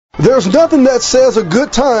There's nothing that says a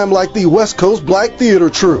good time like the West Coast Black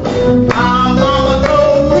Theater Troupe.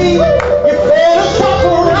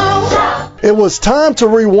 It was time to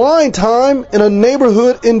rewind time in a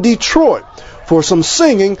neighborhood in Detroit for some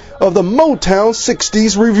singing of the Motown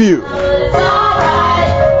 60s Review.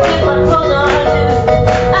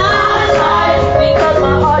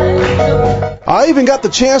 I even got the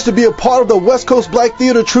chance to be a part of the West Coast Black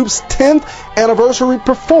Theater Troupe's 10th anniversary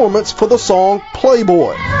performance for the song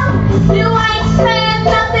Playboy.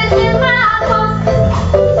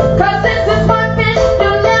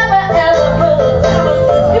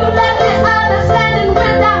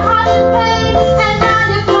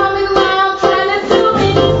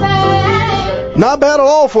 Not bad at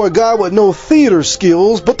all for a guy with no theater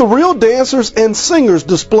skills, but the real dancers and singers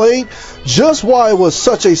displayed just why it was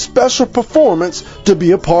such a special performance to be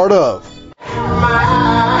a part of.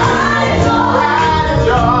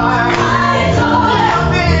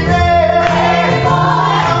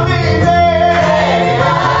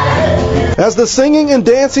 As the singing and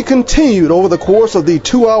dancing continued over the course of the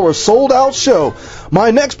 2-hour sold-out show, my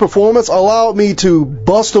next performance allowed me to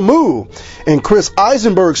bust a move in Chris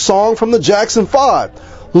Eisenberg's song from the Jackson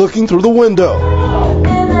 5, Looking Through the Window.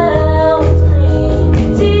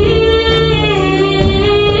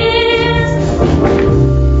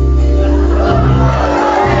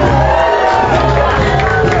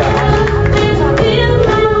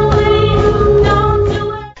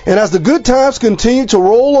 And as the good times continued to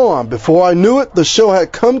roll on, before I knew it, the show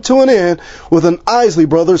had come to an end with an Isley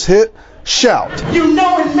Brothers hit, Shout. You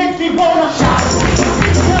know it makes me wanna shout.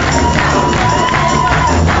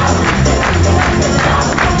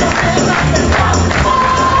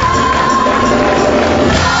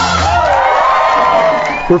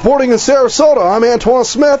 Reporting in Sarasota, I'm Antoine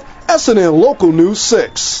Smith, SNN Local News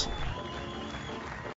 6.